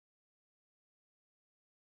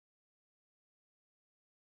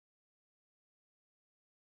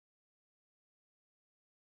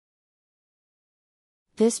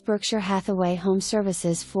This Berkshire Hathaway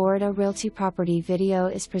HomeServices Florida Realty property video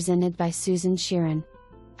is presented by Susan Sheeran.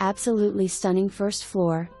 Absolutely stunning first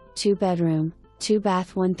floor, 2-bedroom,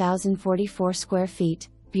 2-bath 1,044 square feet,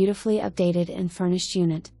 beautifully updated and furnished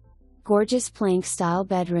unit. Gorgeous plank-style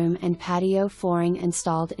bedroom and patio flooring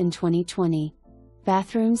installed in 2020.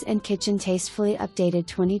 Bathrooms and kitchen tastefully updated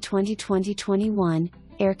 2020-2021,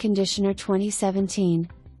 air conditioner 2017,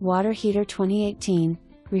 water heater 2018,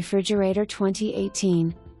 refrigerator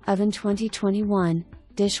 2018, oven 2021,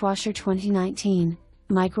 dishwasher 2019,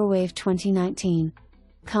 microwave 2019.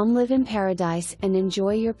 Come live in paradise and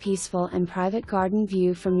enjoy your peaceful and private garden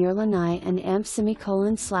view from your Lanai and M//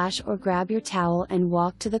 or grab your towel and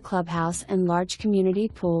walk to the clubhouse and large community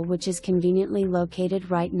pool, which is conveniently located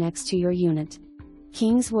right next to your unit.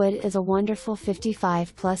 Kingswood is a wonderful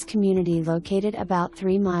 55-plus community located about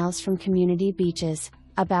 3 miles from community beaches,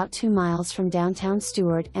 about 2 miles from Downtown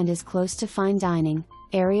Stuart, and is close to fine dining,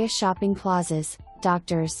 area shopping plazas,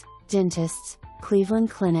 doctors, dentists, Cleveland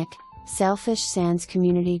Clinic, Sailfish Sands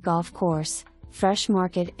Community Golf Course, Fresh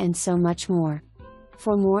Market, and so much more.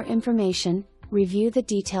 For more information, review the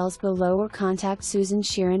details below or contact Susan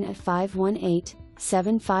Sheeran at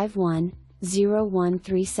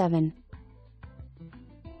 518-751-0137.